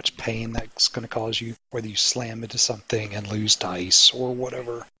of how much pain that's going to cause you, whether you slam into something and lose dice or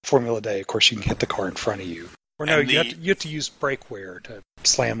whatever. Formula Day, of course, you can hit the car in front of you. Or no, you have to use brake wear to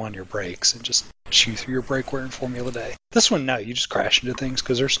slam on your brakes and just chew through your brake wear in Formula Day. This one, no, you just crash into things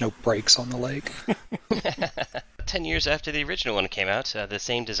because there's no brakes on the lake. 10 years after the original one came out, the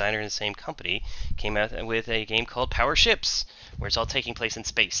same designer and the same company came out with a game called Power Ships, where it's all taking place in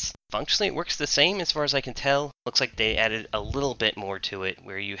space. Functionally, it works the same as far as I can tell. Looks like they added a little bit more to it,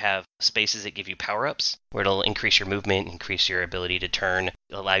 where you have spaces that give you power-ups, where it'll increase your movement, increase your ability to turn,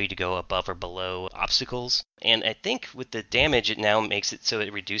 allow you to go above or below obstacles. And I think with the damage, it now makes it so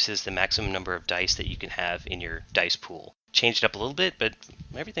it reduces the maximum number of dice that you can have in your dice pool. Changed it up a little bit, but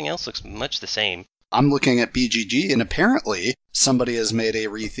everything else looks much the same. I'm looking at BGG, and apparently somebody has made a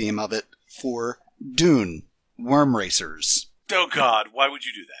retheme of it for Dune, Worm Racers. Oh, God, why would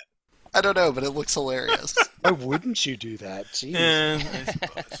you do that? I don't know, but it looks hilarious. Why wouldn't you do that? Jeez. I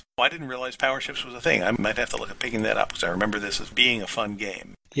suppose. Well, I didn't realize Power Ships was a thing. I might have to look at picking that up, because I remember this as being a fun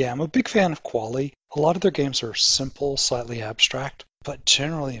game. Yeah, I'm a big fan of Quali. A lot of their games are simple, slightly abstract, but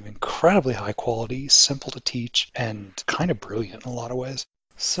generally of incredibly high quality, simple to teach, and kind of brilliant in a lot of ways.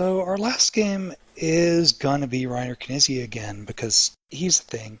 So our last game is going to be Reiner Knizia again, because he's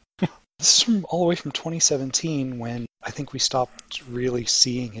the thing. This is from all the way from 2017, when I think we stopped really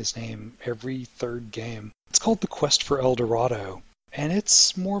seeing his name every third game. It's called The Quest for El Dorado. and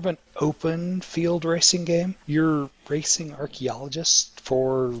it's more of an open field racing game. You're racing archaeologists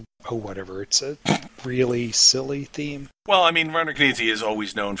for, whatever. It's a really silly theme. Well, I mean, Reiner Knizia is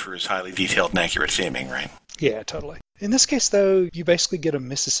always known for his highly detailed and accurate theming, right? Yeah, totally. In this case, though, you basically get a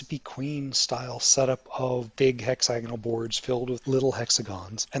Mississippi Queen style setup of big hexagonal boards filled with little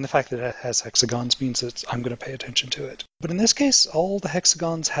hexagons. And the fact that it has hexagons means that I'm going to pay attention to it. But in this case, all the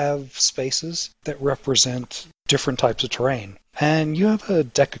hexagons have spaces that represent different types of terrain. And you have a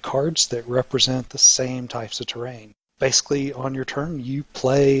deck of cards that represent the same types of terrain. Basically, on your turn, you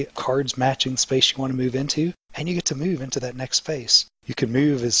play cards matching the space you want to move into, and you get to move into that next space. You can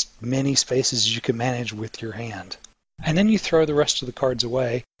move as many spaces as you can manage with your hand. And then you throw the rest of the cards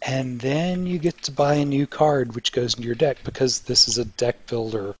away, and then you get to buy a new card which goes into your deck, because this is a deck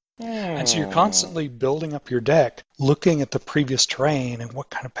builder. And so you're constantly building up your deck, looking at the previous terrain and what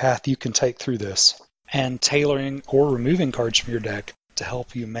kind of path you can take through this, and tailoring or removing cards from your deck to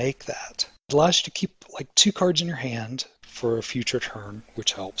help you make that. It allows you to keep like 2 cards in your hand for a future turn,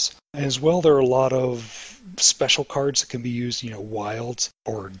 which helps. As well, there are a lot of special cards that can be used, wilds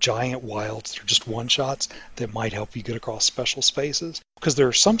or giant wilds. They're just one-shots that might help you get across special spaces. Because there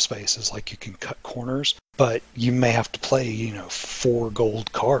are some spaces, like you can cut corners, but you may have to play, 4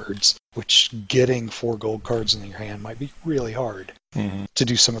 gold cards, which getting 4 gold cards in your hand might be really hard to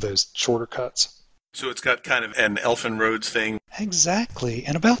do some of those shorter cuts. So it's got kind of an Elfin Roads thing. Exactly.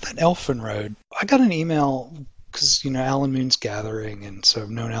 And about that Elfin Road, I got an email because, Alan Moon's gathering, and so I've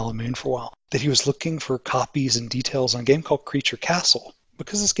known Alan Moon for a while, that he was looking for copies and details on a game called Creature Castle.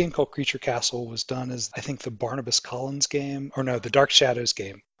 Because this game called Creature Castle was done as, I think, the Barnabas Collins game, or no, the Dark Shadows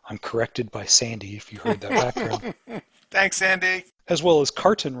game. I'm corrected by Sandy, if you heard that background. Thanks, Sandy. As well as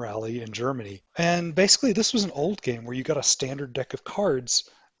Carton Rally in Germany. And basically, this was an old game where you got a standard deck of cards,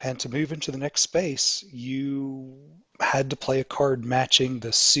 and to move into the next space, you had to play a card matching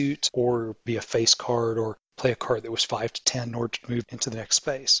the suit, or be a face card, or play a card that was 5 to 10 in order to move into the next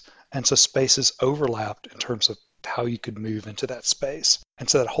space. And so spaces overlapped in terms of how you could move into that space. And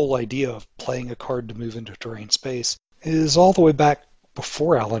so that whole idea of playing a card to move into a terrain space is all the way back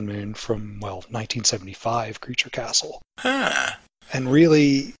before Alan Moon from, 1975, Creature Castle. Huh. And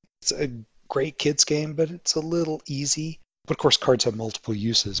really, it's a great kids game, but it's a little easy. But of course, cards have multiple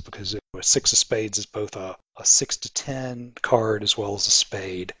uses because a 6 of spades is both a 6 to 10 card as well as a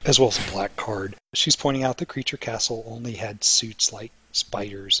spade, as well as a black card. She's pointing out that Creature Castle only had suits like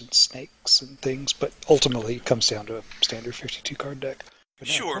spiders and snakes and things, but ultimately it comes down to a standard 52 card deck.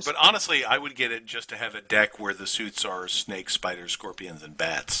 Sure, but honestly, I would get it just to have a deck where the suits are snakes, spiders, scorpions, and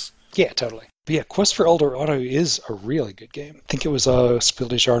bats. Yeah, totally. But yeah, Quest for Eldorado is a really good game. I think it was a Spiel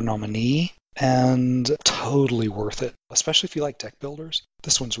des Jahres nominee, and totally worth it, especially if you like deck builders.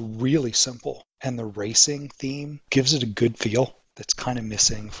 This one's really simple, and the racing theme gives it a good feel that's kind of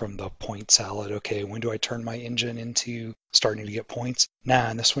missing from the point salad. Okay, when do I turn my engine into starting to get points?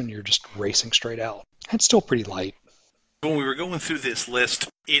 Nah, in this one you're just racing straight out. It's still pretty light. When we were going through this list,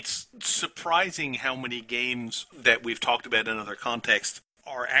 it's surprising how many games that we've talked about in other contexts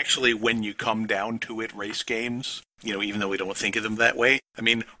are actually, when you come down to it, race games. Even though we don't think of them that way. I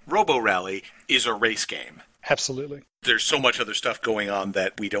mean, Robo Rally is a race game. Absolutely. There's so much other stuff going on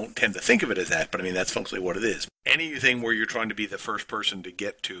that we don't tend to think of it as that, but I mean, that's functionally what it is. Anything where you're trying to be the first person to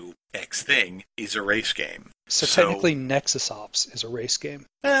get to X thing is a race game. So technically, Nexus Ops is a race game.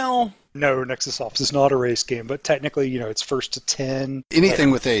 Well... No, Nexus Ops is not a race game, but technically, it's first to 10. Anything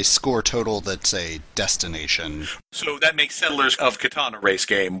with a score total that's a destination. So that makes Settlers of Catan a race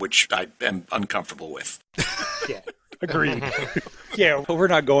game, which I am uncomfortable with. Yeah, agreed. Yeah, but we're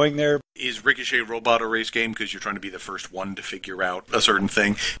not going there. Is Ricochet Robot a race game because you're trying to be the first one to figure out a certain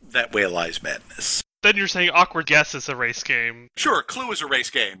thing? That way lies madness. Then you're saying Awkward Guess is a race game. Sure, Clue is a race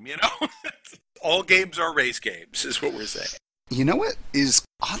game, All games are race games, is what we're saying. You know what is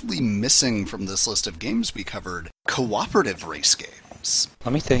oddly missing from this list of games we covered? Cooperative race games.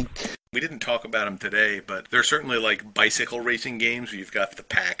 Let me think. We didn't talk about them today, but they're certainly like bicycle racing games where you've got the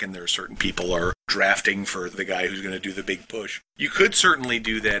pack and there are certain people are drafting for the guy who's going to do the big push. You could certainly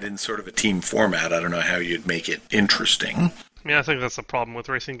do that in sort of a team format. I don't know how you'd make it interesting. I mean, I think that's the problem with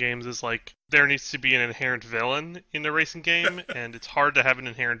racing games is, there needs to be an inherent villain in a racing game, and it's hard to have an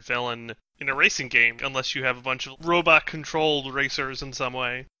inherent villain in a racing game unless you have a bunch of robot-controlled racers in some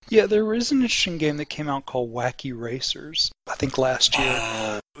way. Yeah, there is an interesting game that came out called Wacky Racers, I think last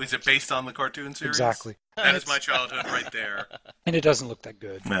year. Is it based on the cartoon series? Exactly. That is my childhood right there. And it doesn't look that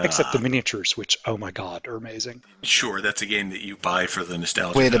good. Nah. Except the miniatures, which, oh my god, are amazing. Sure, that's a game that you buy for the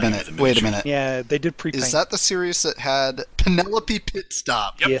nostalgia. Wait a value of the minute. Wait a miniature. minute. Yeah, they did pre-paint. Is that the series that had Penelope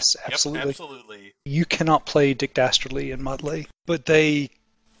Pitstop? Yep. Yes, Yep, absolutely. absolutely. You cannot play Dick Dastardly and Mudley, but they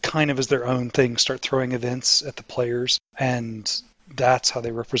kind of as their own thing start throwing events at the players, and that's how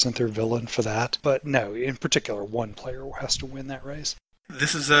they represent their villain for that. But no, in particular, one player has to win that race.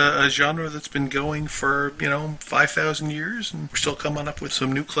 This is a genre that's been going for, 5,000 years, and we're still coming up with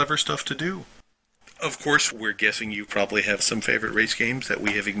some new clever stuff to do. Of course, we're guessing you probably have some favorite race games that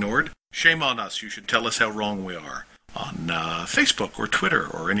we have ignored. Shame on us. You should tell us how wrong we are on Facebook or Twitter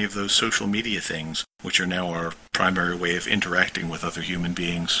or any of those social media things, which are now our primary way of interacting with other human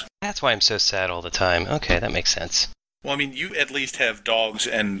beings. That's why I'm so sad all the time. Okay, that makes sense. Well, you at least have dogs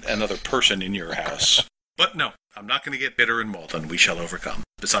and another person in your house. But no, I'm not going to get bitter and maudlin. We shall overcome.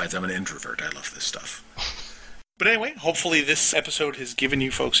 Besides, I'm an introvert. I love this stuff. But anyway, hopefully this episode has given you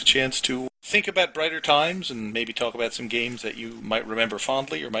folks a chance to think about brighter times and maybe talk about some games that you might remember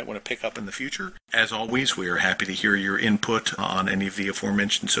fondly or might want to pick up in the future. As always, we are happy to hear your input on any of the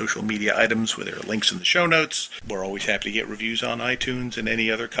aforementioned social media items with their links in the show notes. We're always happy to get reviews on iTunes and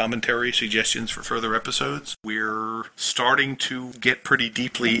any other commentary, suggestions for further episodes. We're starting to get pretty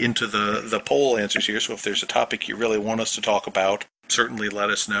deeply into the poll answers here, so if there's a topic you really want us to talk about, certainly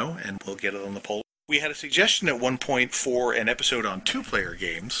let us know and we'll get it on the poll. We had a suggestion at one point for an episode on two-player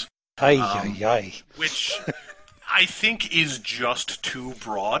games. Which I think is just too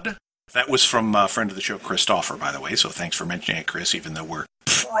broad. That was from a friend of the show, Chris Stauffer, by the way, so thanks for mentioning it, Chris, even though we're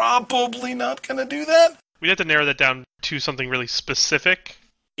probably not going to do that. We'd have to narrow that down to something really specific.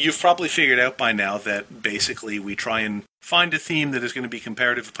 You've probably figured out by now that basically we try and find a theme that is going to be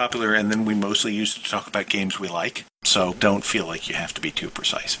comparatively popular, and then we mostly use it to talk about games we like. So don't feel like you have to be too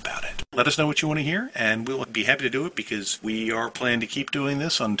precise about it. Let us know what you want to hear, and we'll be happy to do it because we are planning to keep doing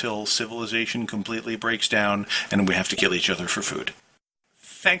this until civilization completely breaks down and we have to kill each other for food.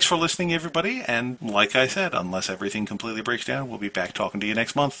 Thanks for listening, everybody, and like I said, unless everything completely breaks down, we'll be back talking to you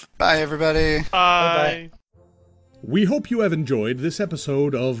next month. Bye, everybody. Bye. We hope you have enjoyed this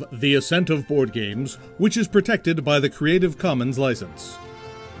episode of The Ascent of Board Games, which is protected by the Creative Commons license.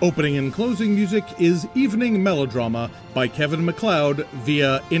 Opening and closing music is Evening Melodrama by Kevin MacLeod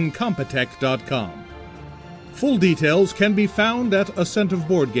via Incompetech.com. Full details can be found at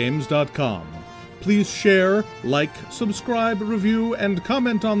ascentofboardgames.com. Please share, like, subscribe, review, and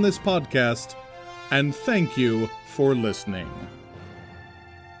comment on this podcast, and thank you for listening.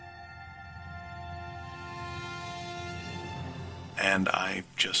 And I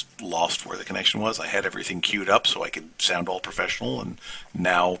just lost where the connection was. I had everything queued up so I could sound all professional, and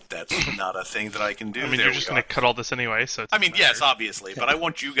now that's not a thing that I can do. You're just going to cut all this anyway, so... yes, obviously, but I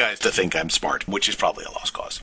want you guys to think I'm smart, which is probably a lost cause.